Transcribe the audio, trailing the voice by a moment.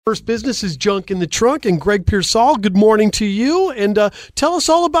First Business is Junk in the Trunk, and Greg Pearsall, good morning to you, and tell us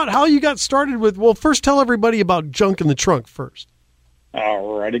all about how you got started with, well, first tell everybody about Junk in the Trunk first.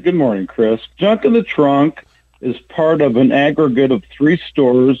 All righty, good morning, Chris. Junk in the Trunk is part of an aggregate of 3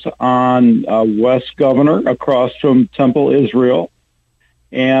 stores on West Governor across from Temple, Israel,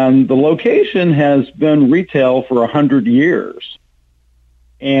 and the location has been retail for 100 years,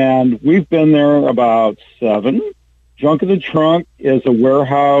 and we've been there about 7. Junk in the Trunk is a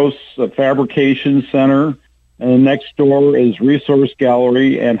warehouse, a fabrication center, and the next door is Resource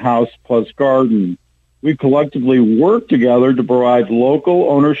Gallery and House Plus Garden. We collectively work together to provide local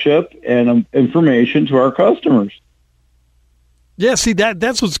ownership and information to our customers. Yeah, see,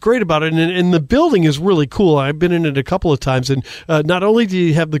 that's what's great about it, and the building is really cool. I've been in it a couple of times, and not only do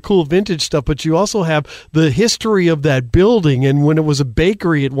you have the cool vintage stuff, but you also have the history of that building, and when it was a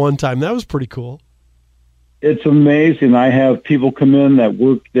bakery at one time. That was pretty cool. It's amazing. I have people come in that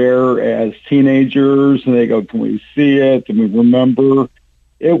worked there as teenagers, and they go, can we see it? Can we remember?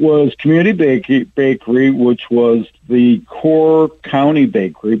 It was Community Bakery, which was the core county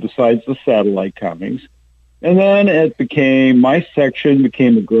bakery besides the satellite counties. And then my section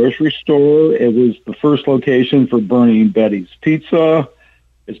became a grocery store. It was the first location for Bernie and Betty's Pizza.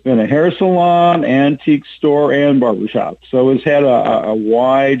 It's been a hair salon, antique store, and barbershop. So it's had a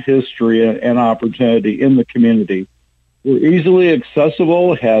wide history and opportunity in the community. We're easily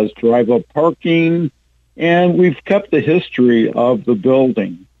accessible, it has drive-up parking, and we've kept the history of the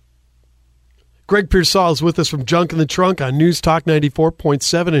building. Greg Pearsall is with us from Junk in the Trunk on News Talk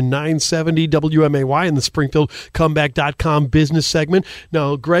 94.7 and 970 WMAY in the SpringfieldComeback.com business segment.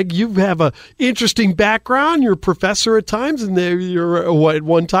 Now, Greg, you have an interesting background. You're a professor at times, and you're at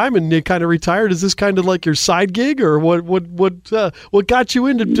one time, and you kind of retired. Is this kind of like your side gig, or what got you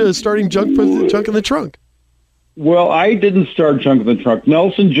into starting Junk in the Trunk? Well, I didn't start Junk in the Trunk.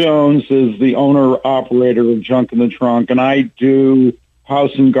 Nelson Jones is the owner-operator of Junk in the Trunk, and I do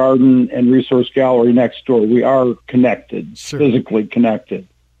House and Garden and Resource Gallery next door. We are connected, sure. Physically connected.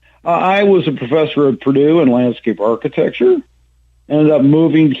 I was a professor at Purdue in landscape architecture. Ended up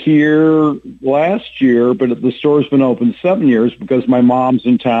moving here last year, but the store's been open 7 years because my mom's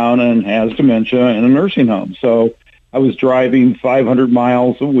in town and has dementia in a nursing home. So I was driving 500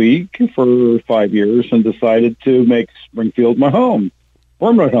 miles a week for 5 years and decided to make Springfield my home,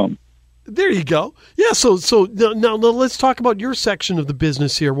 permanent home. There you go. Yeah, so now let's talk about your section of the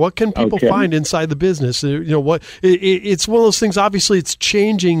business here. What can people find inside the business? It's one of those things. Obviously, it's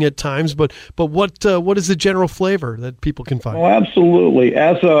changing at times, but what is the general flavor that people can find? Well, absolutely.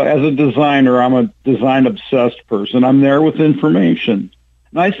 As a designer, I'm a design obsessed person. I'm there with information.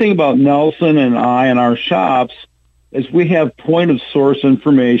 Nice thing about Nelson and I and our shops is we have point of source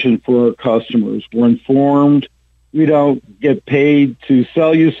information for our customers. We're informed. We don't get paid to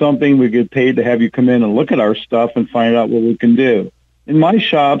sell you something. We get paid to have you come in and look at our stuff and find out what we can do. In my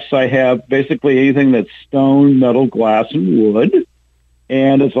shops, I have basically anything that's stone, metal, glass, and wood.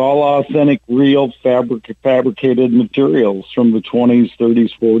 And it's all authentic, real fabricated materials from the 20s,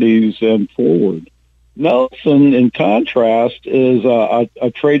 30s, 40s, and forward. Nelson, in contrast, is a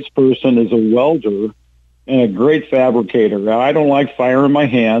tradesperson, is a welder, and a great fabricator. I don't like fire in my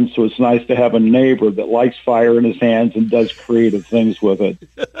hands, so it's nice to have a neighbor that likes fire in his hands and does creative things with it.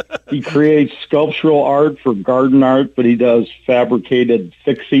 He creates sculptural art for garden art, but he does fabricated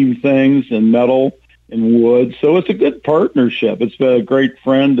fixing things in metal and wood. So it's a good partnership. It's been a great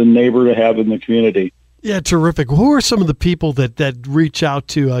friend and neighbor to have in the community. Yeah, terrific. Who are some of the people that reach out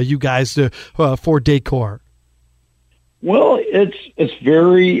to you guys for decor? Well, it's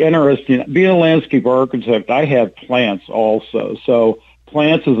very interesting. Being a landscape architect, I have plants also. So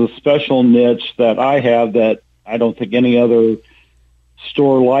plants is a special niche that I have that I don't think any other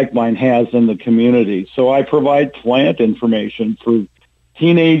store like mine has in the community. So I provide plant information for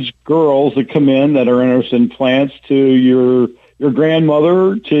teenage girls that come in that are interested in plants, to your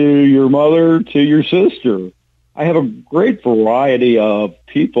grandmother, to your mother, to your sister. I have a great variety of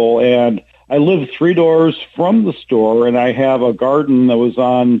people, and I live 3 doors from the store, and I have a garden that was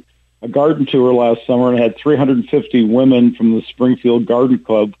on a garden tour last summer and had 350 women from the Springfield Garden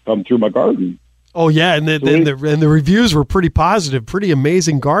Club come through my garden. Oh, yeah, and the reviews were pretty positive. Pretty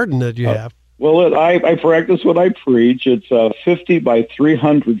amazing garden that you have. Well, I practice what I preach. It's a 50 by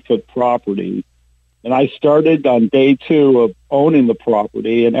 300-foot property, and I started on day 2 of owning the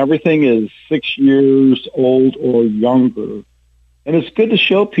property, and everything is 6 years old or younger. And it's good to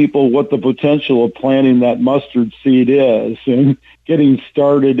show people what the potential of planting that mustard seed is and getting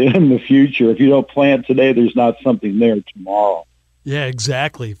started in the future. If you don't plant today, there's not something there tomorrow. Yeah,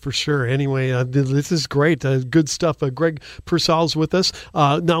 exactly, for sure. Anyway, this is great. Good stuff. Greg Purcell's with us.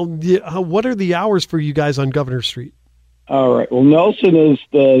 Now, what are the hours for you guys on Governor Street? All right. Well, Nelson is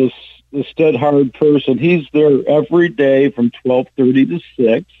the Steadhard person. He's there every day from 12:30 to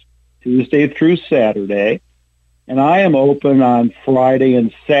 6, Tuesday through Saturday. And I am open on Friday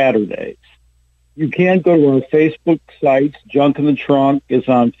and Saturdays. You can go to our Facebook sites. Junk in the Trunk is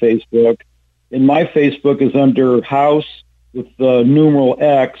on Facebook. And my Facebook is under House with the numeral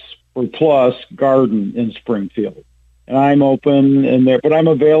X for plus garden in Springfield. And I'm open in there, but I'm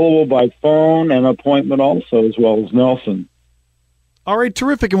available by phone and appointment also, as well as Nelson. All right,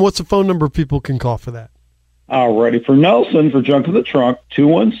 terrific. And what's the phone number people can call for that? All righty. For Nelson, for Junk in the Trunk,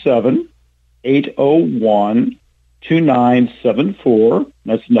 217-801-2974.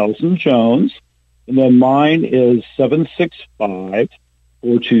 That's Nelson Jones. And then mine is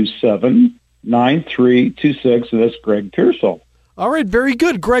 765-427-9326, and that's Greg Pearsall. All right, very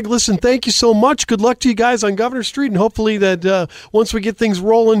good. Greg, listen, thank you so much. Good luck to you guys on Governor Street, and hopefully that once we get things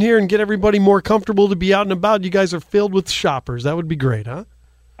rolling here and get everybody more comfortable to be out and about, you guys are filled with shoppers. That would be great, huh?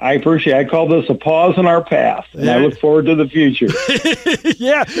 I appreciate it. I call this a pause in our path, and I look forward to the future.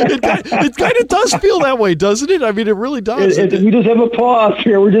 Yeah, it kind of does feel that way, doesn't it? I mean, it really does. We just have a pause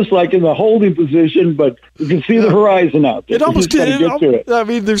here. We're just like in the holding position, but we can see the horizon out there. It almost get to it. I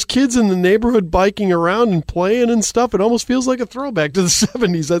mean, there's kids in the neighborhood biking around and playing and stuff. It almost feels like a throwback to the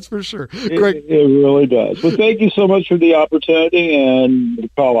 70s, that's for sure. Greg, it really does. Well, thank you so much for the opportunity and the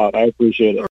call out. I appreciate it.